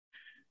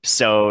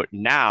So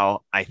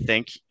now I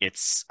think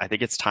it's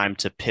time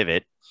to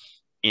pivot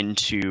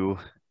into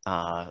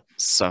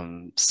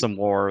some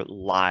more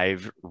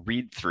live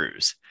read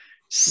throughs.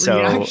 So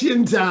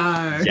Reaction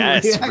time.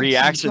 yes, Reaction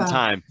reaction time.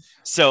 time.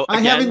 So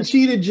I haven't again,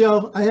 cheated,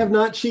 Joe. I have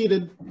not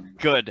cheated.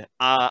 good.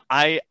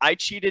 I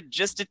cheated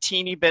just a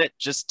teeny bit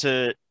just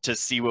to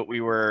see what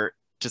we were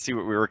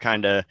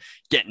kind of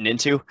getting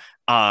into.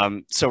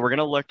 So we're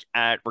gonna look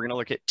at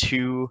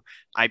two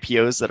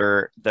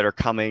IPOs that are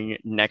coming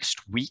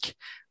next week.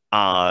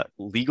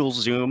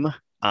 LegalZoom,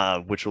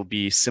 which will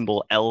be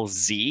symbol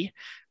LZ,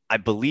 I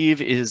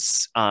believe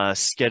is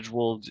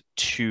scheduled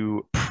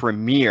to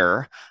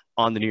premiere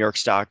on the New York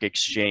Stock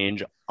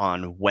Exchange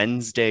on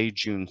Wednesday,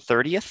 June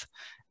 30th.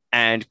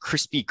 And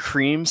Krispy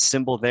Kreme,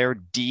 symbol there,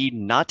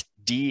 DNUT,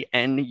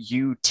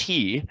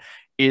 DNUT,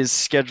 is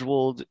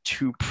scheduled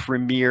to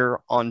premiere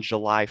on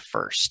July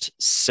 1st.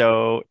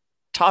 So,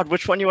 Todd,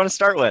 which one do you want to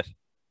start with?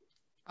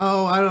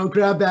 Oh, I don't know.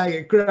 Grab bag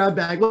it. Grab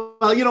bag. Well,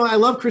 I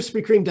love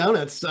Krispy Kreme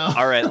donuts. So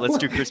All right, let's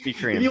do Krispy if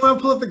Kreme. you want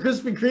to pull up the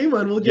Krispy Kreme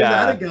one, we'll give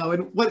that a Yeah. go.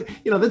 And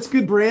that's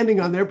good branding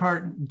on their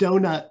part.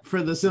 Donut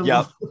for the Yep.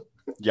 symbol.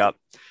 Yep.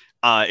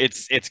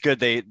 It's good.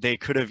 They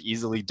could have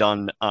easily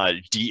done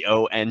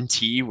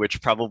DONT,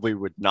 which probably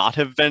would not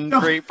have been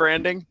No, great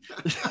branding.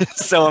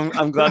 So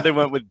I'm glad they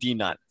went with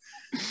DNUT.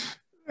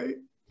 I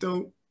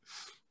don't.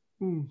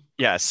 Hmm.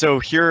 Yeah, so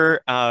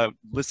here,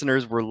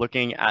 listeners, we're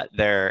looking at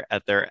their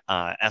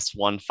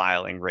S1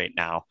 filing right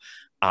now,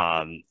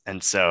 and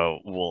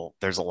so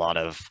there's a lot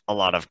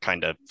of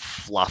kind of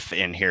fluff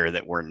in here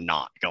that we're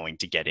not going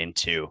to get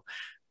into,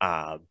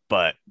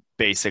 but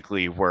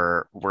basically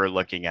we're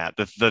looking at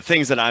the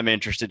things that I'm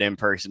interested in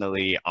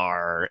personally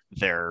are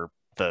the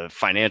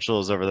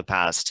financials over the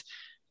past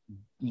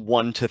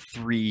 1 to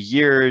 3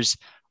 years,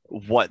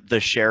 what the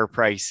share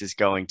price is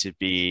going to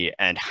be,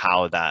 and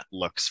how that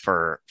looks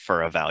for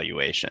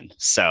evaluation.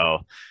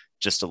 So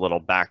just a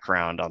little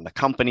background on the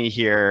company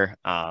here.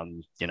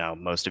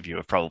 Most of you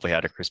have probably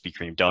had a Krispy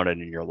Kreme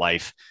donut in your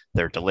life.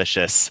 They're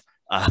delicious.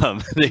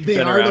 They've They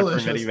been are around for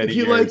many, delicious. many If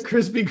you like years.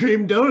 Krispy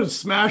Kreme donuts,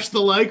 smash the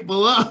like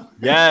below.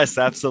 Yes,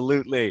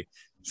 absolutely.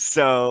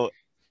 So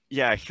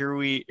yeah, here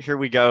we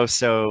go.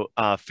 So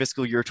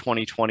fiscal year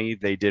 2020,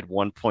 they did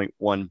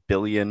 1.1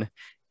 billion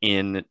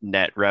in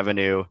net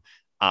revenue,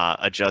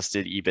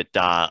 adjusted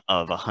EBITDA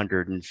of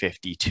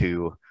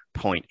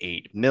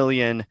 152.8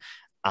 million,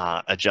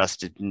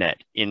 adjusted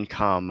net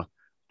income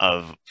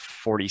of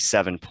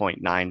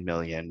 47.9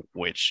 million,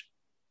 which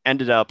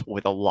ended up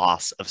with a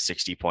loss of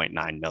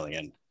 60.9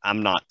 million.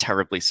 I'm not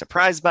terribly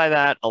surprised by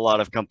that. A lot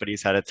of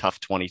companies had a tough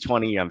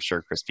 2020. I'm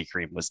sure Krispy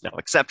Kreme was no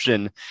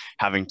exception,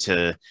 having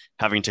to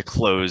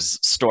close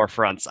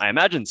storefronts. I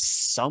imagine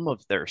some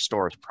of their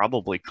stores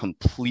probably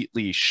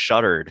completely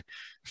shuttered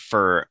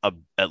for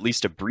at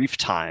least a brief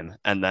time,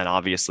 and then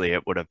obviously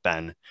it would have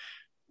been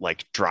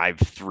like drive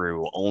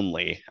through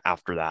only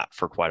after that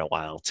for quite a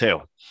while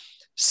too.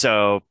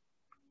 So,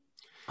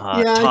 Yeah,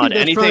 I Todd, think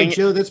that's probably, anything?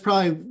 Joe. That's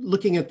probably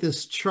looking at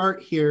this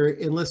chart here.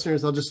 And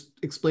listeners, I'll just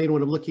explain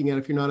what I'm looking at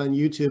if you're not on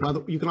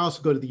YouTube. You can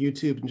also go to the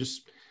YouTube and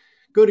just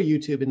go to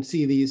YouTube and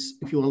see these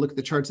if you want to look at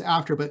the charts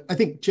after. But I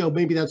think, Joe,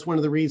 maybe that's one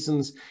of the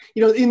reasons,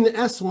 in the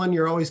S1,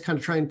 you're always kind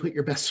of trying to put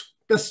your best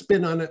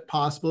spin on it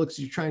possible because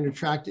you're trying to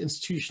attract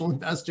institutional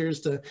investors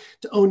to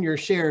own your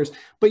shares.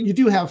 But you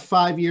do have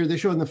 5 year, they're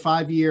showing the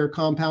 5 year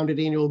compounded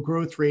annual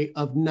growth rate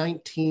of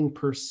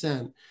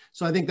 19%.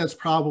 So I think that's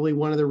probably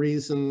one of the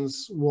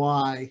reasons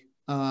why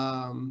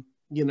they're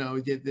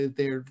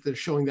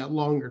showing that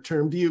longer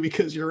term view,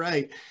 because you're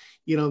right,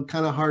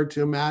 kind of hard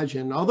to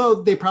imagine.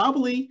 Although they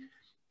probably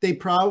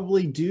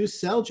do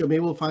sell, Joe.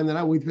 Maybe we'll find that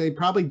out. They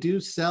probably do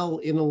sell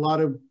in a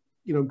lot of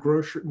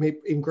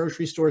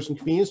grocery stores and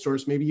convenience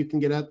stores. Maybe you can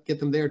get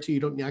them there too. You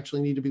don't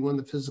actually need to be one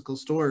of the physical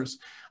stores.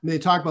 I mean, they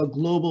talk about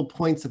global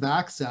points of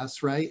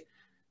access, right,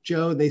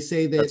 Joe? They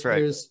say That's that right.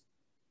 there's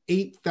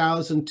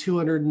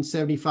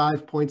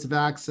 8,275 points of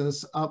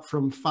access, up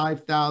from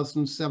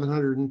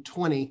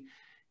 5,720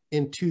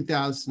 in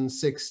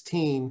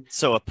 2016.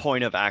 So a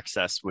point of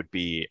access would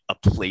be a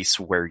place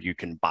where you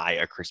can buy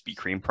a Krispy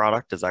Kreme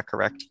product. Is that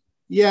correct?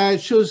 Yeah,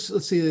 it shows,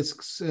 let's see,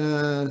 it's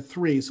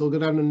 3. So we'll go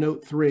down to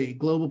note 3.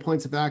 Global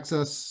points of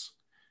access,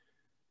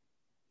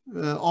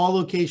 all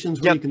locations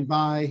where you Yep. can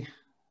buy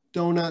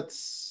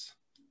donuts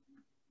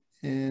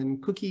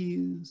and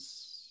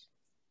cookies.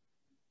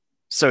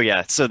 So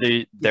yeah,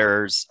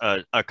 there's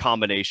a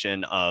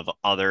combination of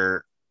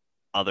other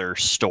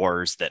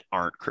stores that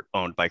aren't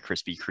owned by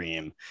Krispy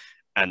Kreme,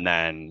 and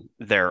then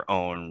their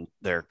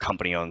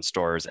company owned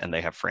stores, and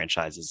they have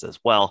franchises as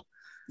well.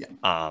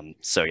 Yeah.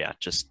 So yeah,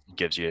 just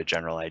gives you a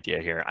general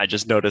idea here. I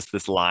just noticed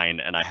this line,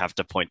 and I have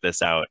to point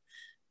this out.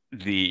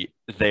 They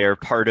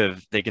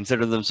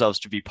consider themselves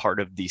to be part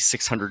of the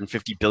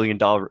 $650 billion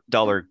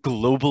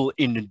global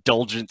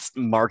indulgence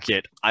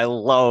market. I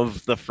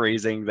love the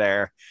phrasing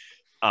there.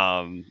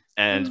 And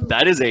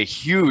that is a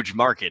huge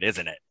market,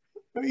 isn't it?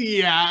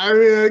 Yeah, I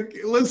mean,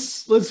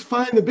 let's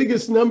find the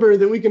biggest number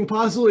that we can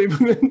possibly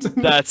put into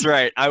That's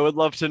right. I would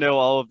love to know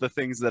all of the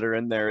things that are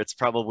in there. It's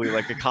probably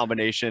like a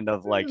combination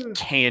of like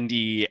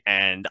candy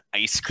and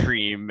ice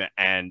cream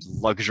and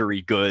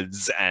luxury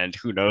goods, and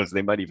who knows,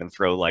 they might even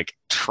throw like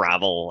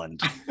travel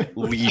and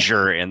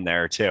leisure in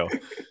there too.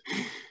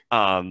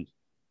 Um,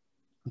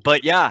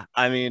 but yeah,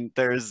 I mean,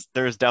 there's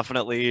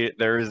definitely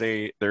there's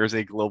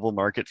a global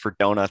market for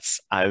donuts.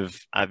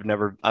 I've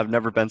never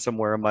been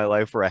somewhere in my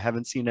life where I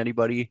haven't seen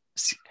anybody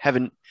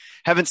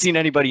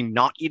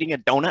not eating a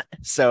donut.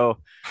 So,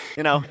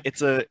 you know,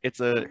 it's a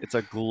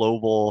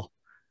global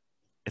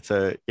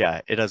it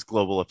has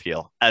global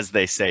appeal, as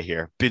they say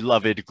here.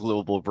 Beloved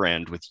global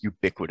brand with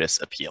ubiquitous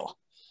appeal.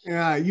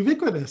 Yeah,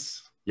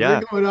 ubiquitous. Yeah.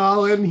 We're going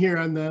all in here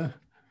on the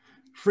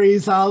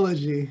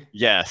phraseology.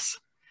 Yes.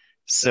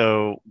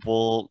 So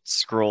we'll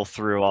scroll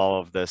through all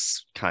of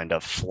this kind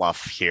of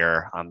fluff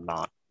here. I'm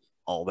not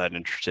all that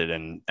interested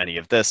in any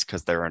of this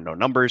because there are no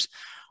numbers.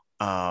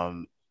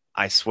 I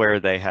swear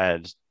they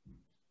had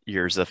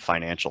years of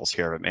financials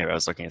here, but maybe I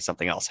was looking at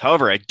something else.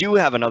 However, I do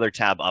have another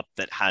tab up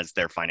that has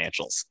their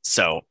financials.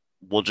 So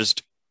we'll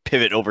just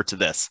pivot over to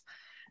this.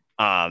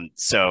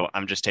 So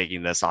I'm just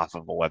taking this off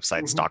of a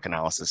website,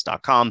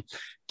 stockanalysis.com,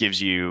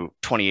 gives you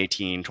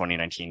 2018,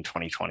 2019,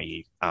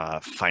 2020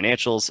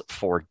 financials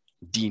for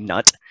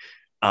DNUT.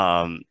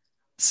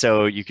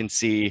 So you can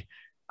see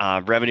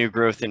revenue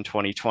growth in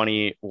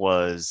 2020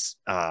 was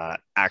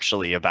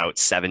actually about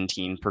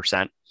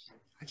 17%.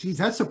 Geez,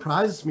 that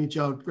surprises me,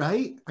 Joe,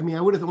 right? I mean,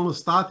 I would have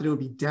almost thought that it would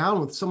be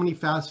down with so many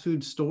fast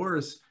food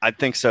stores. I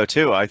think so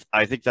too. I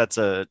think that's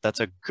a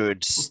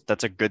good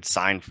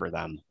sign for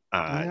them.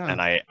 Yeah.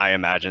 And I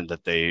imagine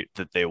that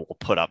they will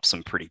put up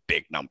some pretty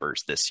big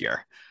numbers this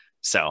year.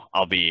 So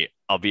I'll be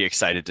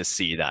excited to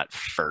see that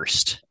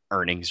first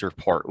earnings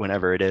report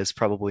whenever it is,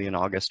 probably in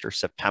August or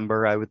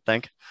September, I would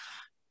think.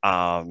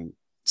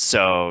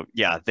 So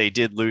yeah, they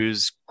did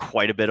lose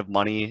quite a bit of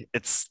money.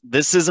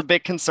 This is a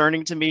bit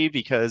concerning to me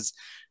because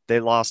they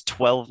lost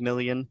 12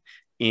 million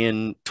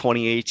in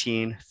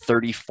 2018,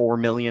 34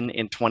 million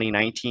in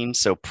 2019,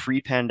 so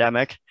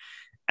pre-pandemic,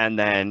 and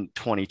then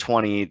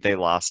 2020 they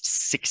lost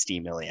 60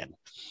 million.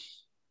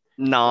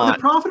 Well, they're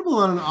profitable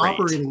on an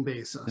operating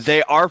basis.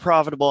 They are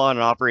profitable on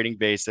an operating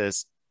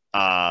basis,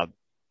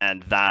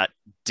 and that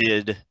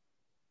did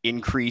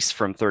increase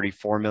from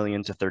 34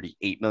 million to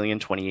 38 million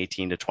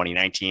 2018 to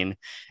 2019.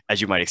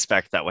 As you might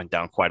expect, that went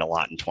down quite a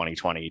lot in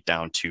 2020,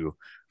 down to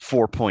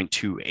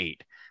 4.28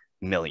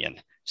 million.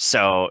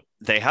 So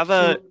they have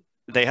a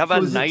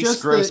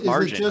nice gross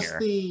margin here.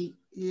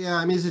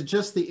 I mean, is it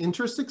just the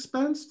interest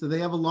expense? Do they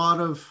have a lot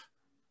of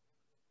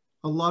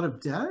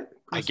debt?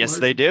 I guess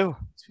they do.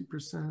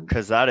 2%.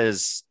 Because that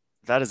is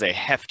a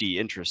hefty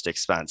interest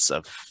expense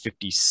of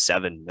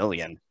 57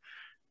 million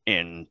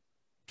in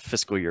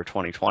fiscal year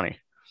 2020.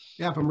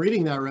 Yeah, if I'm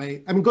reading that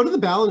right. I mean, go to the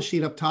balance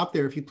sheet up top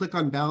there. If you click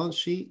on balance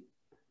sheet,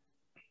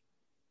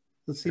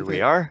 let's see. Here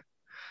we are.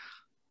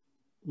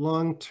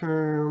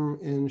 Long-term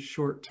and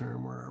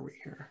short-term, where are we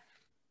here?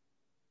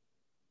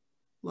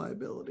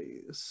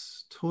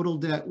 Liabilities, total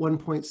debt,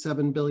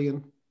 1.7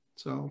 billion.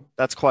 So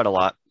that's quite a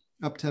lot.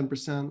 Up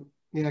 10%.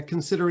 Yeah,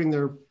 considering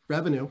their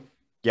revenue.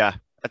 Yeah,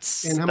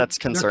 that's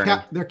concerning.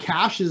 Their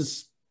cash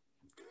is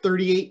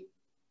 38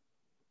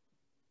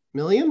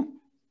 million.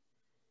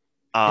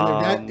 And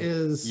their debt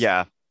is,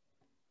 their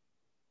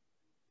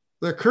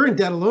current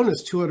debt alone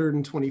is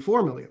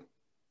 224 million.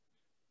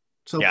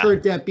 So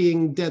current debt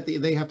being debt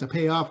that they have to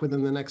pay off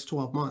within the next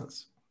 12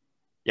 months.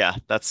 Yeah,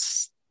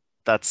 that's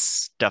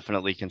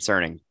definitely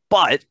concerning.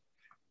 But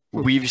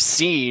we've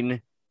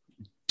seen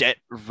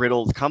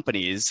debt-riddled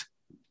companies,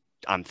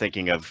 I'm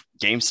thinking of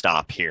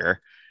GameStop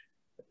here,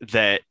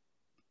 that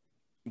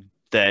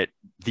the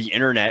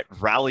internet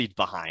rallied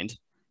behind,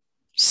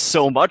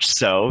 so much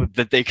so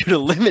that they could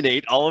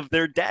eliminate all of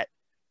their debt.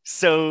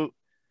 So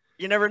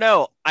you never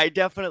know. I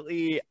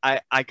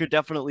could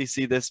definitely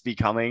see this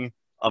becoming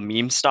a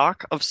meme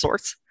stock of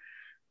sorts.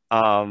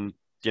 You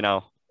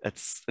know,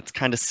 it's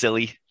kind of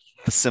silly.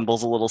 The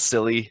symbol's a little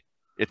silly.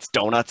 It's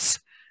donuts.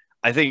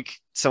 I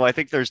think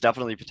there's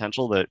definitely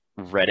potential that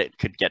Reddit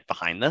could get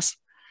behind this.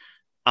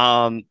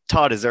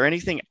 Todd, is there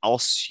anything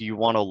else you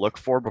want to look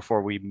for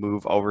before we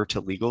move over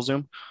to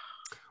LegalZoom?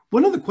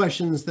 One of the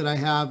questions that I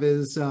have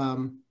is,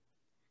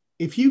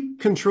 if you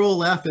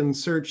Control F and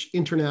search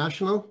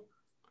international,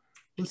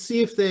 let's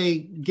see if they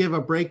give a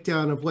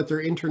breakdown of what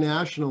their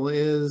international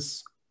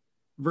is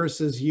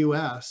versus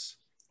US.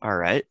 All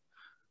right.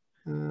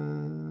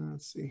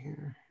 Let's see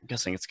here. I'm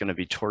guessing it's going to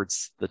be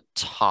towards the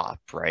top,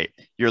 right?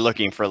 You're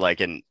looking for like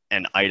an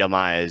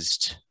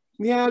itemized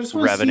I just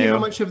want to see how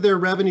much of their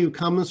revenue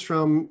comes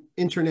from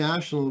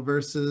international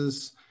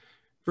versus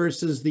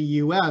the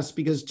US,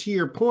 because to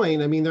your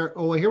point, I mean,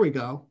 here we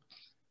go.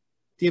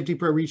 DFD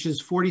Pro reaches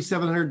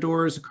 4,700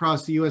 doors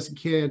across the US and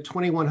Canada,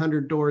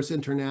 2,100 doors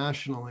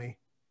internationally.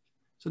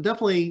 So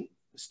definitely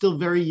still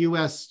very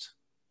US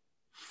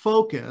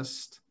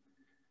focused.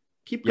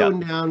 Keep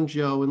going down,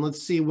 Joe, and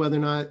let's see whether or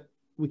not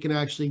we can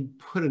actually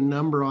put a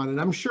number on it.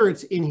 I'm sure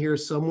it's in here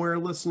somewhere,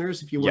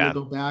 listeners, if you want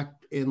to go back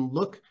and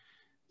look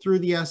through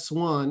the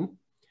S1.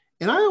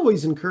 And I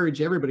always encourage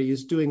everybody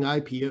who's doing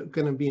IPO,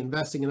 going to be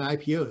investing in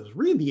IPOs,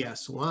 read the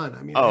S1.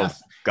 I mean,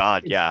 it's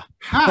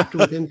packed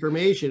with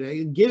information.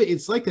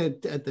 It's like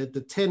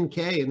the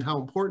 10K and how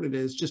important it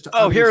is just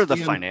to here are the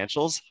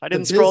financials. I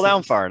didn't scroll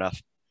down far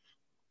enough.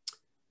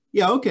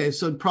 Yeah. Okay.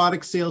 So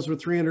product sales were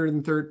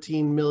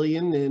 313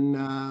 million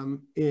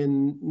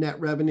in net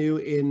revenue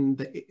in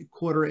the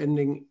quarter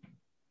ending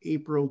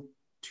April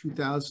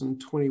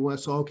 2021.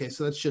 So okay.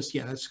 So that's just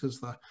that's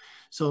because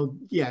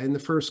in the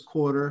first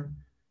quarter.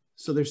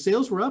 So their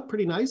sales were up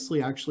pretty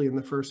nicely, actually, in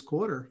the first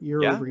quarter,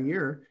 year over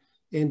year.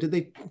 And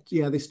they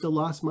still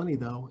lost money,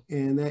 though.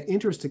 And that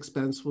interest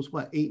expense was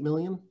what, 8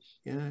 million?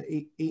 Yeah,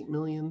 8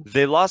 million.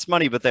 They lost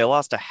money, but they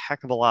lost a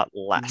heck of a lot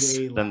less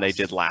than they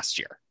did last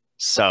year.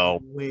 So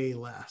way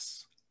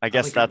less. I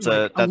guess that's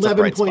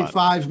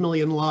 11.5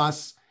 million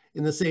loss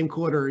in the same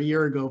quarter a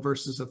year ago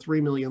versus a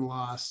 3 million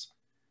loss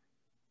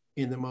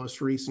in the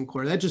most recent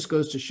quarter. That just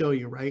goes to show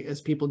you, right? As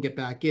people get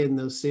back in,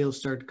 those sales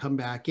start to come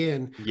back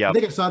in. I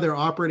think I saw their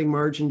operating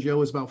margin, Joe,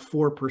 was about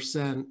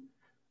 4%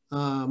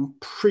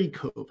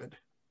 pre-COVID.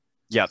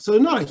 Yeah. So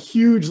not a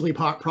hugely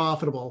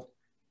profitable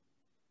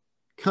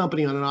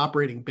company on an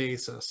operating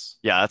basis.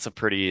 Yeah, that's a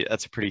pretty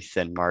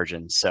thin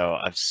margin. So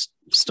I'm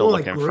still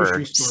looking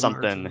for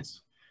something.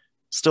 Margins.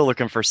 Still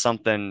looking for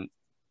something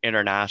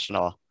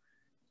international.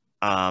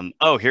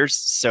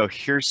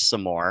 Here's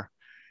some more.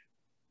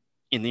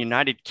 In the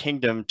United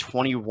Kingdom,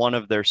 21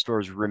 of their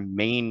stores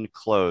remain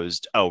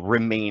closed.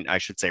 Remained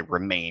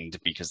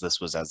because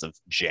this was as of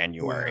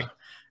January.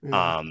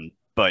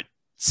 But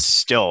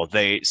still,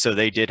 they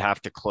did have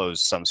to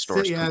close some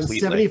stores completely.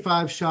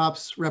 75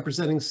 shops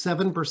representing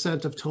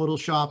 7% of total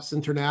shops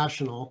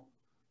international.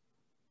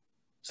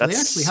 So they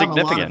actually have a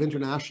lot of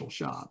international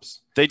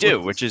shops. They do,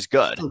 which is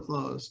good. Still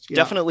closed. Yeah.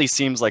 Definitely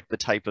seems like the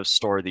type of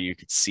store that you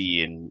could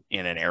see in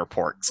an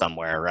airport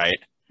somewhere, right?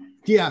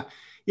 Yeah.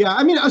 Yeah,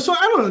 I mean, so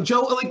I don't know, Joe,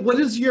 like what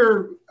is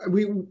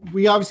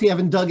we obviously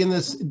haven't dug in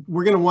this.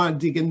 We're going to want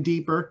to dig in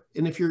deeper.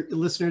 And if you're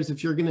listeners,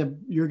 if you're going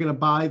to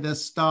buy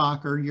this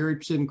stock or you're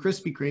interested in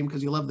Krispy Kreme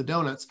because you love the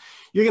donuts,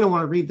 you're going to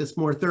want to read this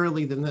more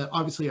thoroughly than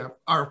obviously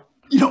our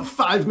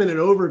 5-minute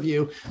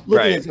overview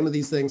looking at some of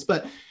these things.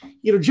 But,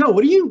 Joe,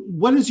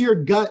 what is your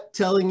gut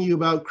telling you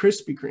about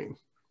Krispy Kreme?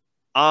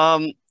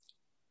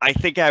 I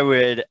think I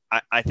would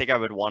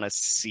want to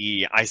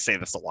see. I say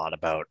this a lot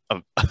about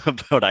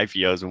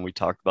IPOs when we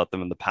talked about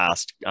them in the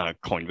past.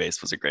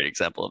 Coinbase was a great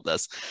example of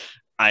this.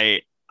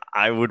 I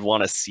would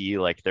want to see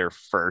like their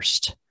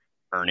first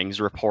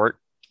earnings report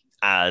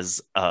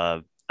as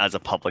a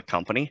public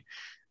company,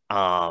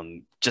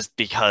 just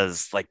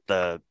because like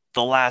the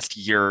last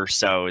year or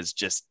so is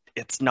just,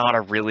 it's not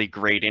a really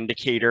great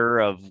indicator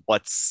of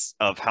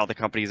how the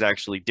company is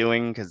actually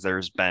doing, because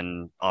there's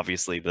been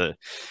obviously the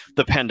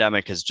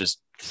pandemic has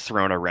just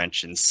thrown a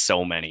wrench in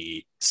so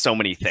many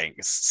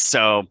things.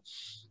 So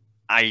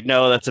I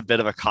know that's a bit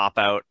of a cop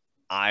out.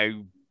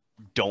 I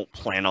don't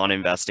plan on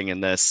investing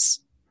in this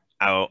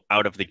out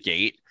of the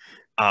gate.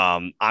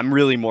 I'm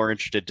really more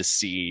interested to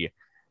see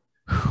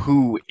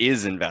who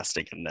is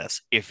investing in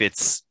this, if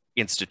it's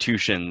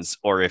institutions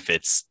or if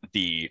it's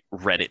the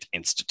Reddit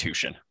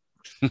institution.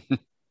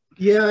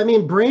 Yeah, I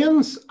mean,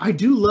 brands, I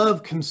do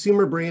love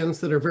consumer brands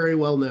that are very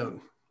well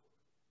known.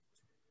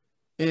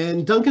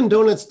 And Dunkin'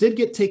 Donuts did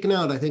get taken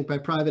out, I think, by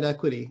private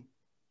equity.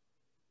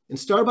 And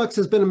Starbucks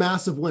has been a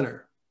massive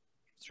winner.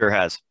 Sure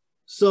has.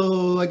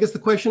 So I guess the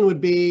question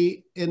would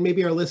be, and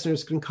maybe our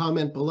listeners can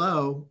comment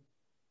below,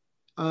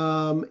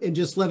 and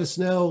just let us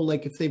know,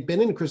 like, if they've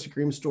been in Krispy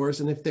Kreme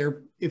stores and if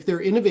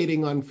they're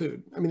innovating on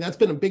food. I mean, that's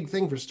been a big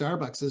thing for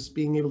Starbucks, is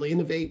being able to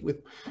innovate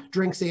with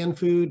drinks and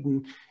food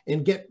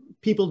and get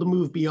people to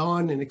move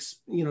beyond and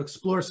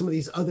explore some of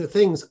these other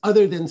things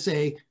other than,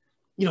 say,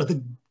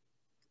 the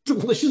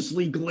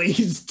deliciously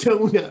glazed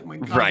donut. My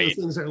God, right.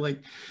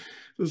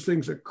 Those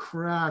things are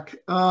crack.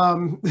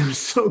 They're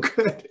so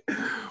good.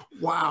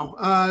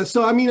 Wow.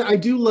 So, I mean, I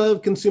do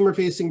love consumer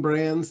facing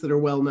brands that are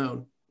well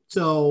known.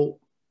 So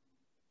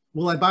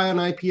will I buy an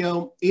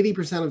IPO?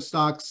 80% of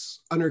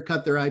stocks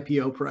undercut their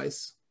IPO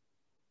price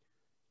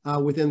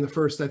within the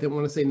first, I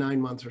want to say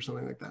 9 months or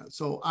something like that.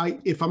 So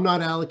if I'm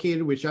not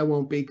allocated, which I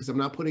won't be because I'm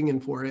not putting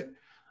in for it,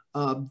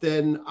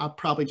 then I'll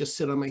probably just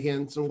sit on my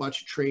hands and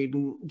watch a trade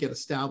and get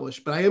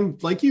established. But I am,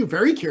 like you,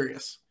 very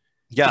curious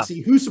to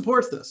see who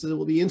supports this.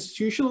 Will it be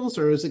institutionals,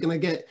 or is it going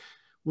to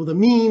will the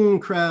meme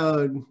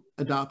crowd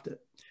adopt it?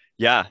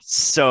 Yeah.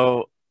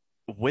 So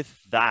with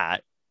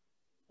that,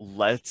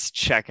 let's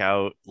check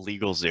out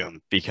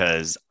LegalZoom,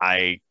 because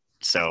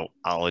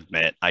I'll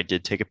admit I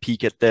did take a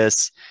peek at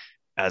this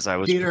as I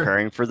was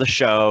preparing for the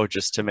show,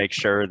 just to make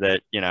sure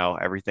that,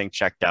 everything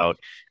checked out.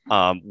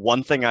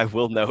 One thing I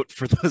will note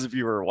for those of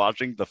you who are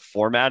watching, the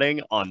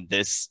formatting on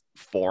this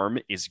form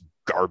is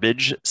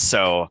garbage.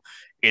 So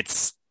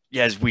it's,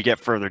 as we get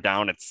further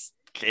down,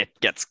 it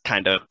gets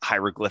kind of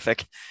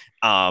hieroglyphic.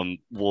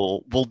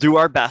 We'll do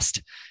our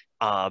best.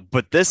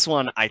 But this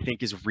one I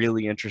think is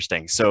really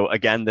interesting. So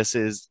again, this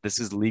is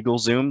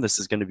LegalZoom. This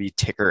is going to be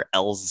ticker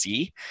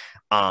LZ,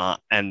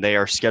 and they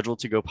are scheduled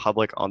to go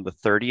public on the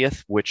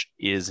 30th, which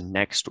is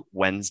next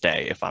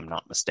Wednesday, if I'm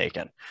not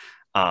mistaken.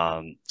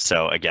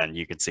 So again,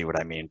 you can see what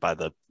I mean by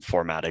the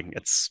formatting.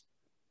 It's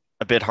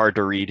a bit hard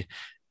to read.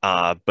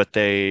 But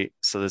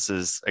this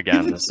is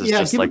again, this is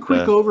just give like a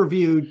quick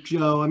overview,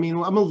 Joe. I mean,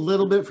 I'm a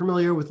little bit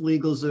familiar with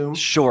LegalZoom.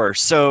 Sure.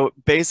 So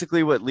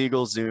basically what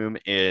LegalZoom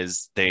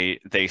is,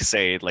 they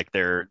say like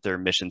their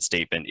mission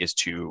statement is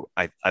to,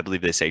 I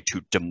believe they say,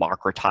 to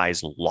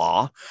democratize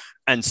law.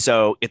 And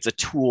so it's a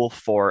tool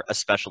for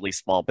especially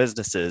small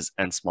businesses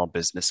and small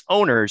business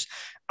owners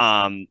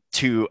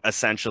to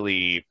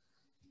essentially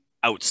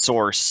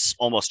outsource,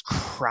 almost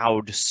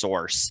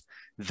crowdsource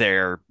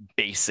their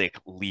basic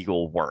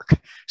legal work.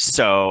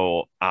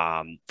 So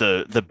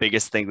the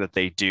biggest thing that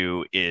they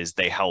do is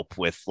they help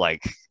with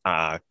like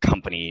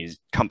company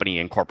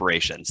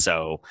incorporation.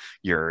 So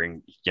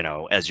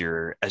as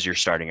you're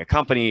starting a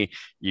company,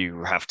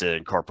 you have to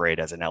incorporate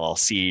as an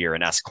LLC or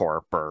an S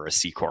corp or a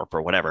C corp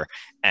or whatever,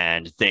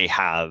 and they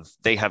have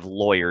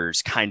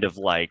lawyers, kind of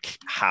like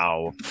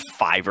how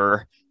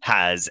Fiverr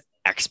has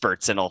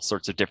experts in all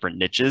sorts of different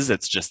niches.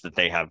 It's just that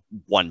they have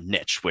one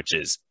niche, which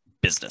is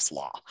business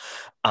law.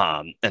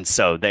 And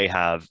so they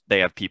have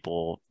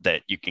people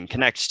that you can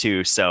connect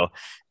to. So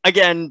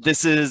again,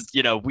 this is,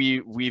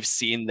 we've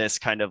seen this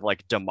kind of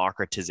like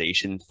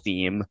democratization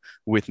theme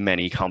with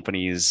many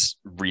companies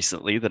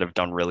recently that have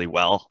done really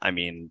well. I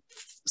mean,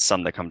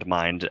 some that come to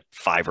mind,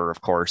 Fiverr,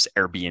 of course,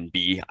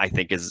 Airbnb, I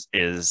think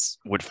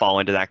would fall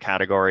into that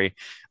category.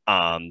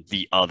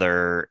 The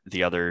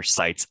other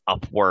sites,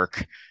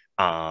 Upwork,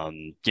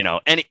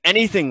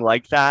 anything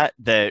like that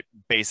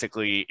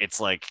basically it's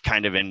like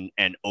kind of an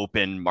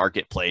open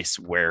marketplace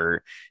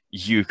where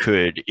you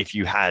could, if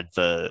you had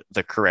the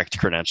correct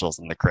credentials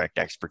and the correct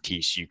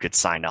expertise, you could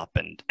sign up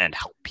and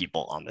help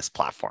people on this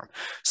platform.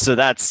 So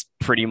that's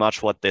pretty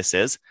much what this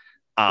is.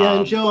 Yeah,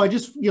 and Joe, I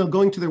just,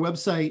 going to their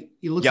website,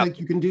 it looks like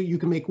you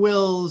can make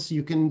wills,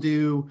 you can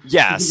do.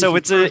 Yeah, so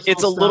it's a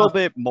little stuff.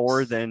 bit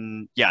more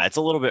than, it's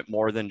a little bit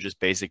more than just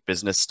basic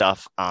business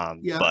stuff.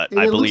 But and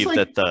I believe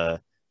that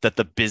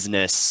the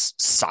business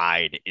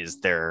side is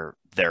their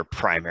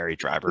primary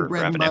driver of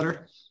revenue. And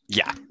butter.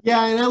 Yeah.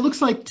 Yeah, and it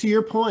looks like, to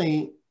your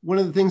point, one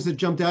of the things that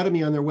jumped out at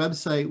me on their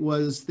website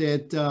was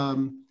that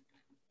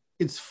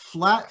it's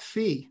flat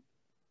fee.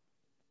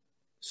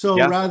 So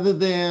rather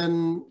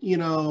than,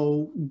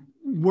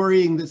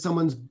 worrying that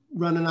someone's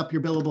running up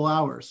your billable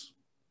hours,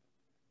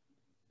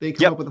 they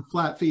come up with a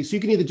flat fee. So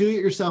you can either do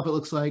it yourself, it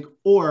looks like,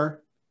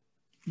 or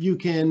you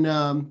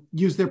can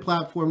use their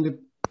platform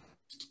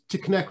to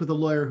connect with a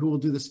lawyer who will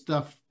do the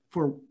stuff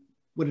for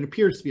what it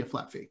appears to be a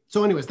flat fee.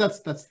 So anyways, that's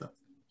the.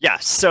 Yeah.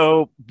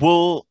 So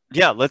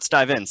let's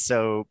dive in.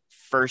 So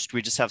first,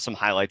 we just have some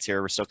highlights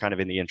here. We're still kind of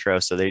in the intro.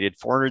 So they did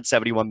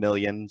 471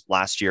 million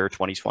last year,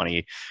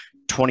 2020,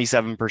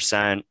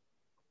 27%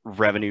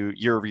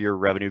 year-over-year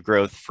revenue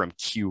growth from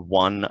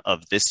Q1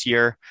 of this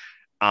year.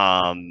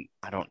 I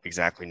don't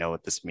exactly know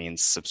what this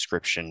means.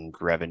 Subscription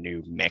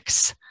revenue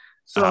mix.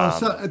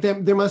 So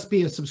there must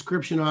be a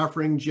subscription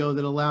offering, Joe,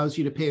 that allows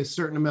you to pay a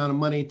certain amount of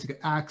money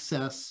to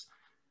access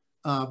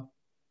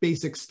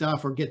basic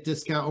stuff or get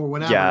discount or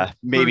whatever. Yeah,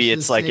 maybe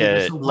it's like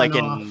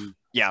an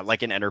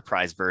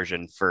enterprise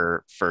version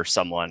for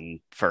someone,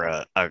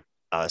 for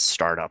a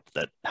startup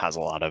that has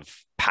a lot of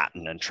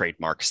patent and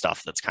trademark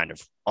stuff that's kind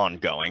of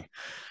ongoing.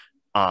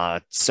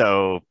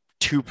 So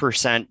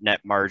 2%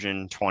 net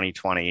margin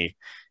 2020,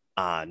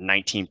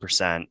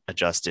 19%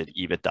 adjusted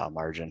EBITDA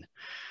margin.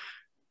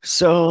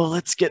 So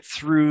let's get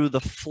through the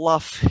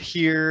fluff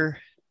here.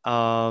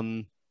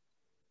 I'm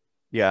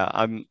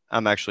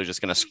actually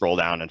just going to scroll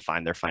down and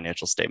find their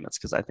financial statements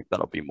because I think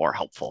that'll be more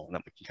helpful, and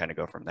then we can kind of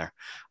go from there.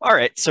 All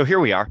right, so here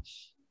we are.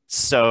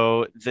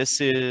 So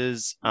this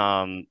is,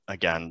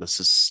 again, this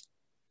is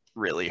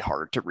really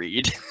hard to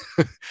read,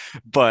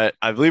 but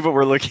I believe what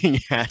we're looking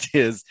at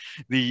is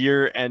the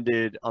year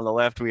ended. On the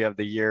left, we have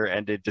the year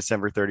ended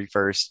December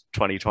 31st,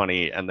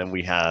 2020, and then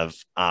we have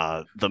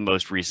the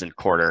most recent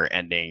quarter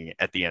ending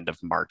at the end of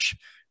March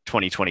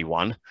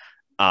 2021.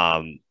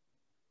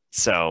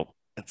 So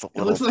it's a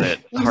little bit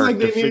hard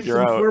to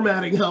figure out.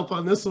 Formatting help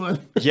on this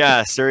one.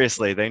 Yeah,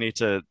 seriously, they need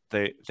to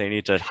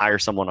hire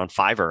someone on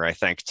Fiverr, I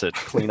think, to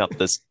clean up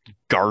this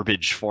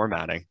garbage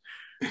formatting.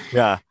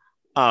 Yeah.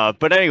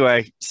 But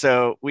anyway,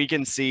 so we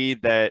can see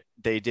that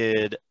they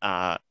did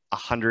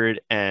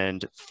 100,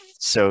 and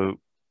so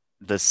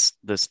this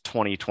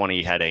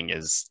 2020 heading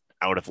is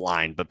out of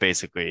line, but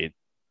basically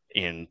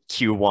in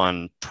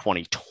Q1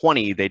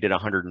 2020 they did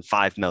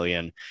 105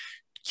 million.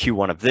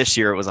 Q1 of this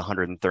year it was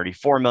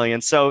 134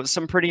 million. So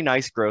some pretty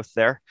nice growth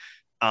there.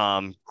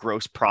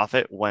 Gross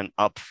profit went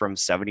up from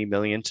 70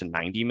 million to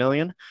 90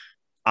 million.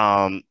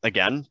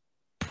 Again,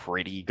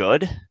 pretty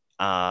good.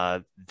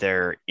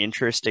 Their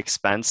interest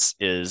expense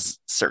is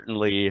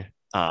certainly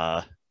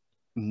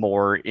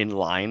more in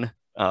line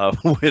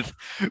with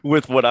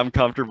what I'm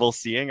comfortable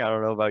seeing. I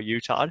don't know about you,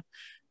 Todd.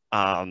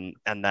 And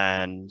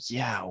then,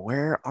 yeah,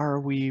 where are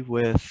we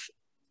with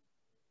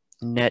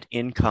net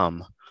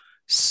income?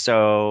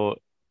 So,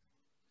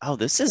 oh,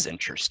 this is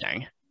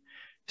interesting.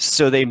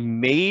 So they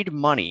made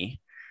money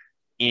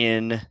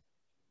in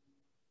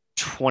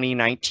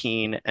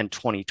 2019 and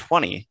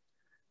 2020,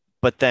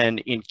 but then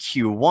in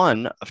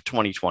Q1 of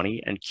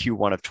 2020 and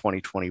Q1 of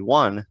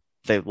 2021,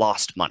 they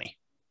lost money.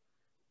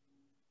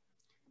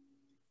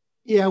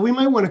 Yeah, we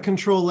might want to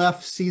control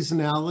F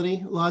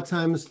seasonality. A lot of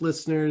times,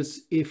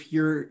 listeners, if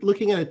you're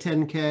looking at a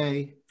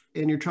 10K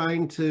and you're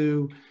trying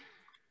to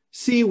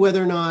see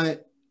whether or not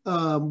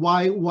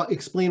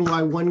explain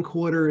why one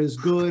quarter is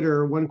good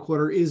or one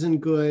quarter isn't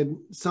good.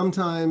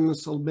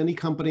 Sometimes many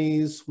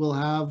companies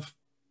will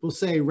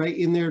say right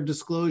in their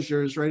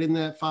disclosures, right in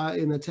that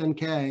in the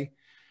 10K,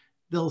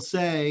 they'll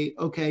say,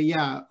 okay,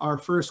 yeah, our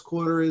first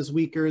quarter is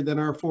weaker than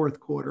our fourth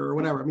quarter or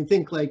whatever. I mean,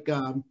 think like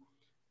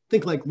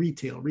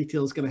retail.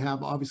 Retail is going to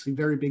have obviously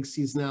very big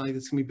seasonality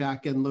that's going to be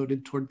back end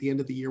loaded toward the end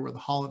of the year where the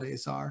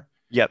holidays are.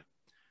 Yep.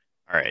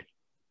 All right.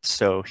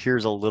 So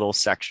here's a little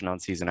section on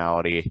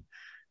seasonality.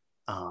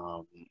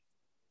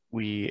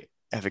 We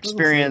have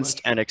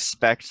experienced and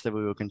expect that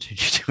we will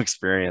continue to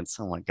experience.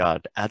 Oh my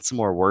God, add some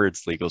more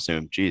words,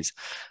 LegalZoom. Geez.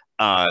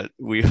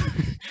 We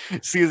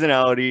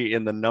seasonality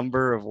in the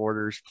number of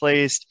orders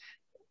placed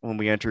when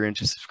we enter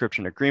into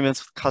subscription agreements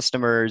with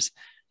customers,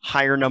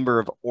 higher number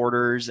of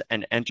orders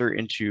and enter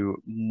into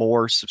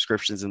more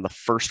subscriptions in the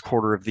first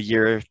quarter of the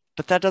year.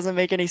 But that doesn't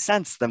make any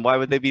sense. Then why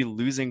would they be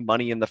losing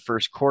money in the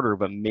first quarter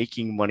but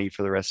making money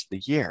for the rest of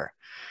the year?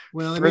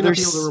 Well, they may not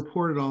be able to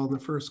report it all in the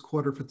first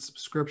quarter for the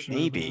subscription.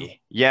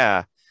 Maybe.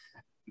 Yeah.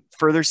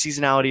 Further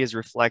seasonality is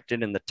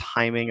reflected in the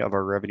timing of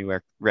our revenue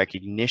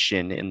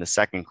recognition in the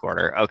second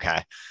quarter.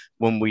 Okay.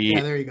 When we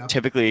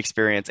typically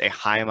experience a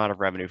high amount of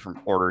revenue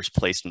from orders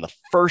placed in the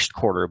first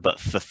quarter, but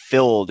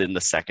fulfilled in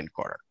the second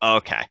quarter.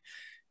 Okay.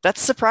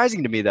 That's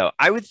surprising to me, though.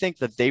 I would think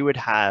that they would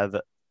have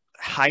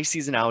high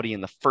seasonality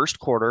in the first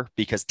quarter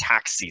because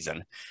tax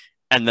season,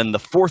 and then the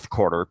fourth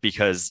quarter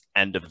because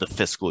end of the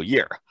fiscal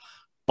year.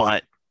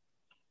 But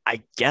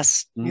I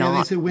guess not. Yeah,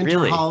 they say winter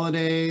really.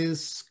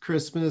 Holidays,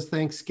 Christmas,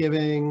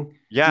 Thanksgiving.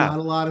 Yeah, not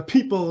a lot of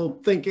people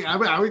thinking.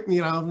 I'm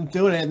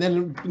doing it, and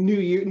then New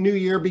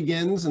Year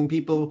begins, and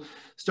people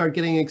start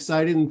getting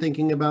excited and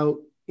thinking about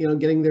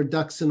getting their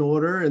ducks in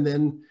order, and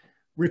then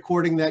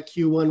recording that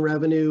Q1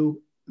 revenue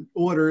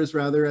orders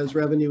rather as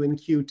revenue in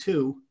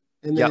Q2,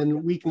 and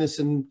then weakness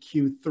in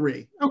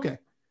Q3. Okay,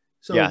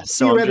 so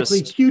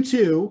theoretically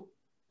Q2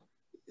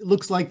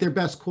 looks like their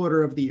best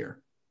quarter of the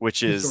year,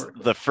 which is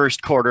the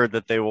first quarter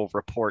that they will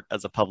report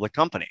as a public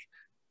company.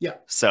 Yeah.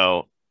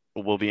 So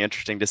it will be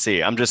interesting to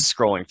see. I'm just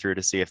scrolling through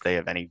to see if they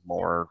have any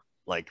more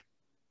like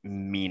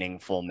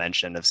meaningful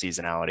mention of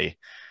seasonality.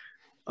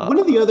 One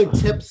of the other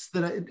tips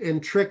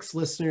and tricks,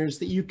 listeners,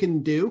 that you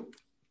can do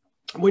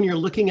when you're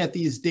looking at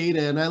these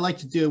data, and I like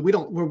to do, we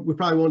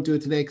probably won't do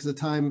it today because of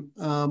time,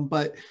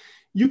 but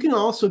you can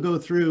also go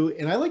through,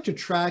 and I like to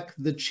track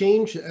the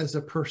change as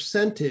a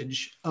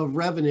percentage of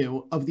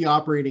revenue of the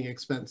operating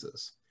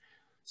expenses.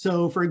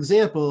 So for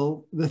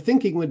example, the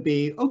thinking would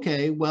be,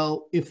 okay,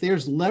 well, if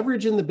there's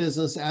leverage in the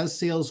business as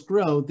sales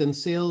grow, then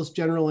sales,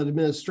 general and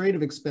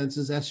administrative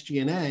expenses,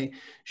 SG&A,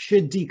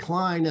 should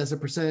decline as a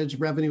percentage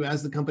of revenue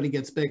as the company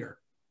gets bigger.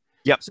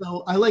 Yep.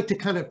 So I like to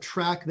kind of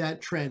track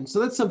that trend. So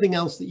that's something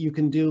else that you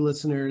can do,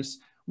 listeners,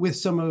 with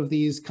some of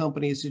these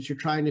companies that you're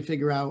trying to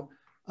figure out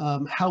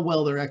how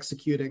well they're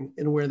executing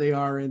and where they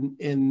are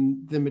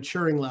in the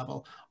maturing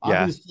level.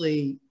 Yeah.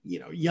 Obviously,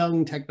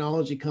 young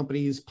technology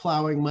companies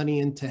plowing money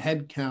into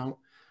headcount,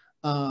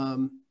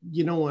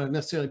 you don't want to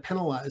necessarily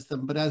penalize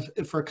them.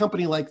 But for a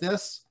company like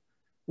this,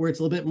 where it's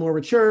a little bit more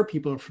mature,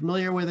 people are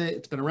familiar with it,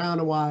 it's been around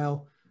a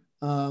while,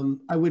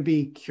 I would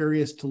be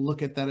curious to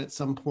look at that at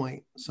some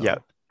point. So yeah.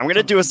 I'm going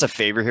to do us a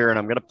favor here, and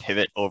I'm going to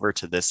pivot over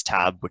to this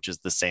tab, which is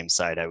the same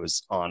site I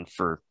was on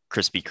for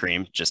Krispy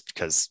Kreme, just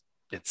because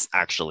it's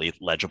actually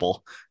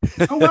legible.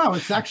 Oh, wow.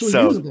 It's actually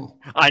usable.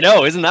 I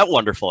know. Isn't that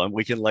wonderful? And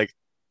we can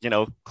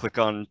click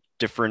on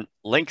different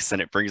links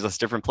and it brings us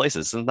different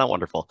places. Isn't that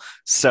wonderful?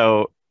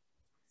 So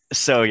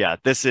yeah,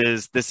 this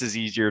is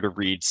easier to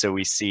read. So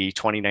we see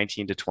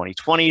 2019 to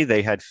 2020,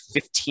 they had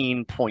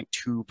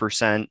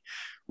 15.2%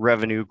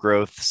 revenue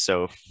growth.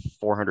 So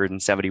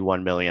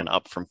 471 million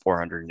up from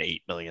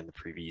 408 million the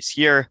previous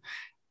year.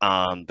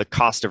 The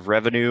cost of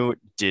revenue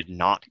did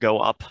not go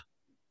up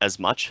as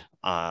much,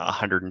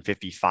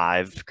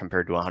 155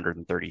 compared to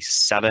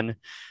 137.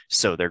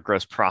 So their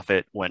gross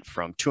profit went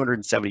from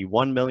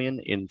 271 million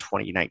in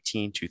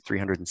 2019 to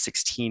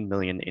 316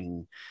 million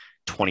in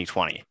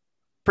 2020.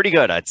 Pretty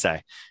good, I'd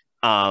say.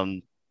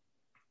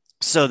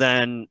 So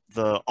then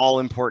the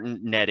all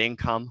important net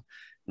income,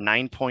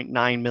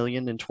 9.9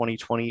 million in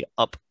 2020,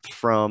 up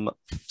from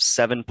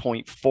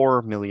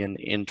 7.4 million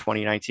in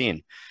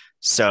 2019.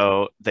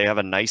 So they have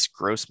a nice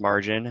gross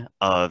margin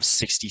of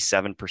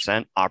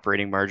 67%,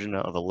 operating margin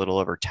of a little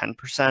over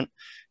 10%.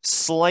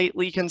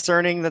 Slightly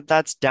concerning that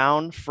that's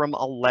down from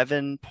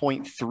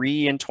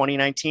 11.3 in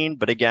 2019.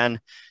 But again,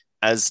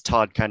 as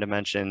Todd kind of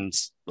mentioned,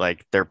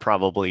 like they're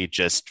probably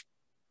just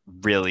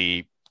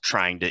really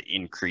trying to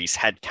increase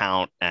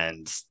headcount,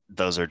 and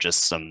those are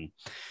just some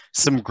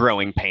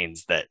growing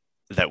pains that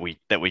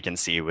we can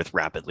see with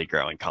rapidly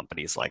growing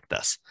companies like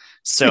this. It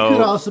could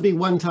So also be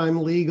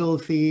one-time legal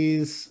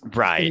fees,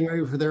 right, getting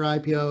ready for their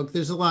IPO.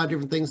 There's a lot of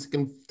different things that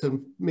can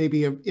to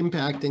maybe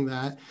impacting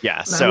that.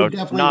 yeah. But I would So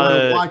definitely want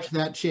to watch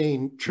that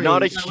chain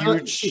not a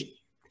trade. huge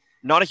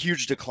not a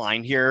huge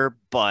decline here,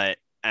 but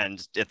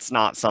and it's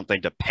not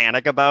something to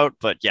panic about,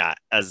 but yeah,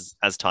 as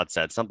Todd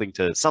said, something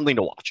to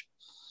watch.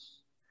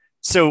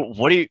 So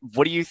what do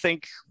you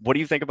think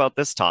about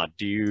this, Todd?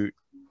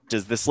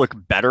 Does this look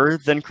better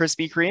than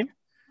Krispy Kreme?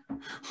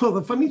 Well,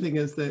 the funny thing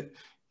is that,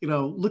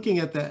 looking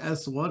at the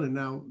S1 and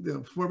now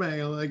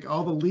formatting like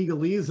all the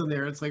legalese in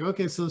there, it's like,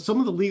 okay, so some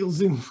of the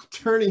LegalZoom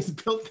attorneys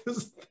built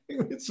this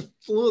thing. It's a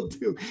little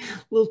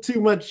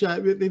too much.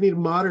 They need to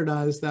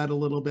modernize that a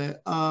little bit.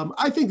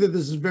 I think that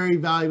this is very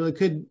valuable.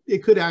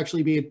 It could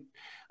actually be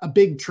a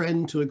big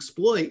trend to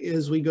exploit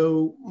as we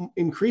go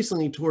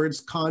increasingly towards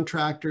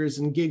contractors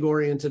and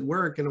gig-oriented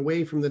work and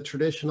away from the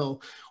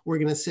traditional, we're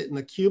going to sit in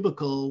a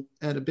cubicle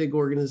at a big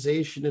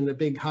organization in a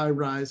big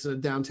high-rise in a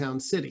downtown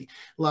city.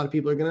 A lot of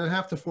people are going to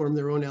have to form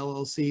their own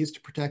LLCs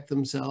to protect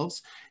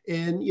themselves.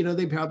 And,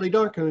 they probably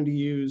aren't going to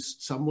use,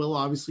 some will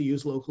obviously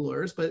use local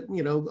lawyers, but,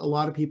 a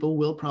lot of people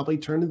will probably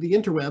turn to the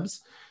interwebs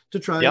to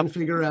try Yep. and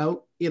figure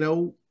out,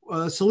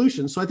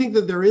 solutions. So I think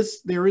that there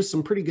is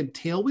some pretty good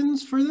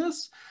tailwinds for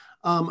this.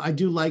 I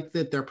do like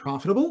that they're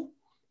profitable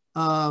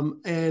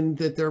and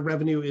that their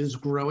revenue is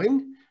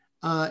growing.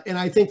 And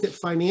I think that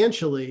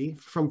financially,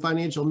 from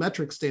financial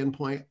metric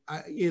standpoint,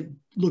 it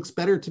looks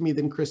better to me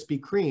than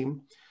Krispy Kreme.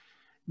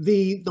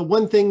 The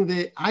one thing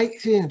that I'm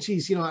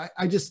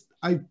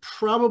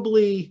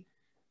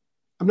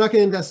not going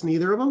to invest in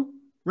either of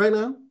them right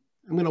now.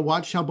 I'm going to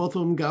watch how both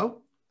of them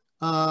go.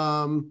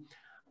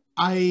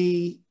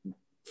 I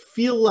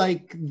feel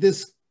like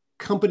this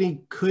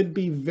company could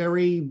be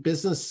very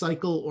business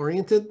cycle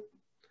oriented.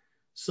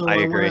 So I I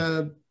want agree.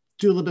 to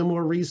do a little bit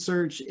more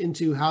research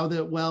into how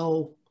that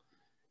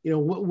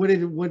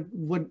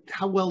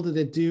how well did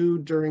it do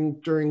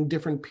during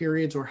different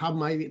periods, or how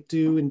might it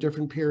do in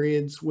different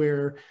periods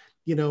where,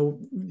 the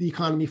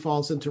economy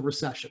falls into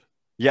recession.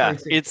 Yeah,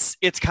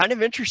 it's kind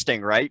of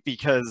interesting, right?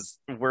 Because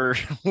we're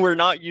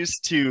not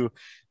used to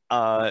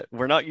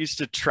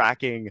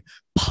tracking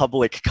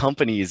public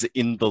companies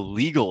in the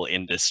legal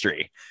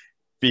industry,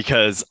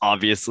 because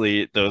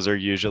obviously those are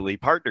usually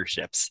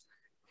partnerships,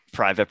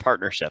 private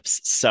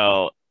partnerships.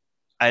 So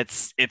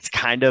it's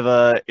kind of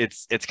a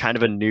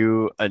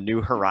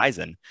new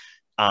horizon.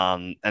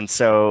 And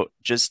so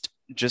just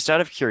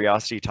out of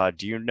curiosity, Todd,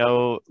 do you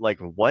know like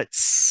what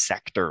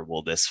sector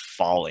will this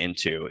fall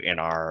into in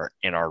our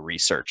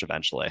research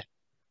eventually?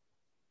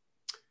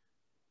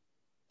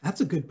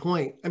 That's a good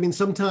point. I mean,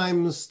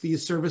 sometimes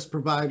these service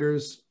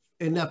providers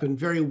end up in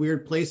very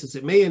weird places.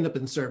 It may end up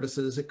in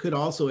services. It could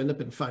also end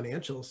up in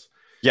financials.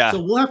 Yeah, So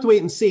we'll have to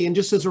wait and see. And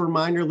just as a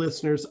reminder,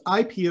 listeners,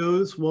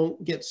 IPOs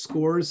won't get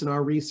scores in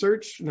our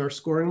research, in our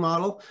scoring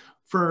model,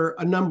 for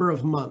a number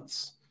of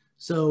months.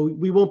 So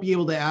we won't be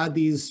able to add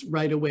these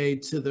right away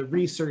to the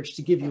research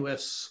to give you a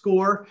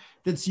score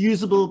that's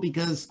usable,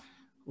 because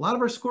a lot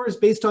of our score is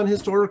based on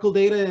historical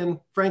data. And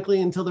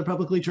frankly, until they're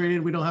publicly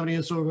traded, we don't have any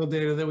historical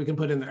data that we can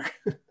put in there.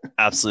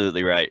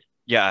 absolutely right.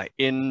 Yeah,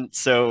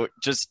 so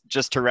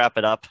just to wrap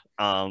it up,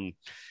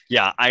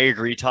 yeah, I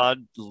agree,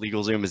 Todd.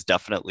 LegalZoom is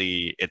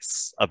definitely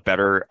it's a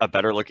better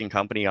looking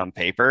company on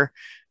paper.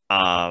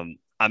 I'm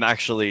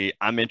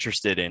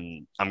interested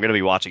in I'm going to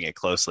be watching it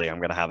closely. I'm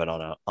going to have it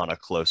on a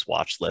close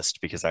watch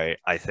list, because I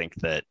think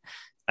that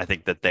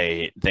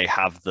they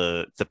have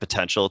the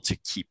potential to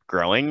keep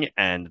growing,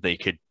 and they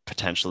could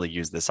potentially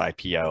use this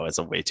IPO as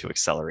a way to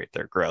accelerate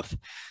their growth.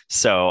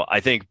 So I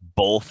think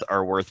both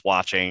are worth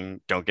watching.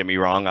 Don't get me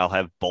wrong, I'll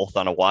have both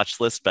on a watch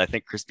list, but I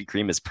think Krispy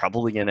Kreme is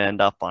probably going to end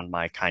up on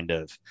my kind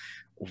of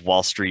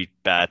Wall Street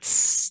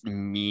bets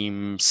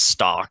meme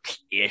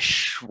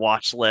stock-ish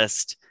watch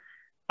list.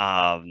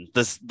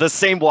 The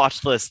same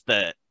watch list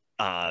that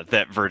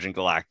Virgin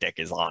Galactic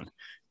is on.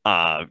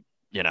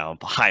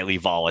 Highly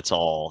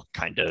volatile,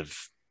 kind of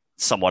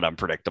somewhat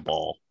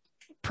unpredictable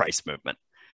price movement.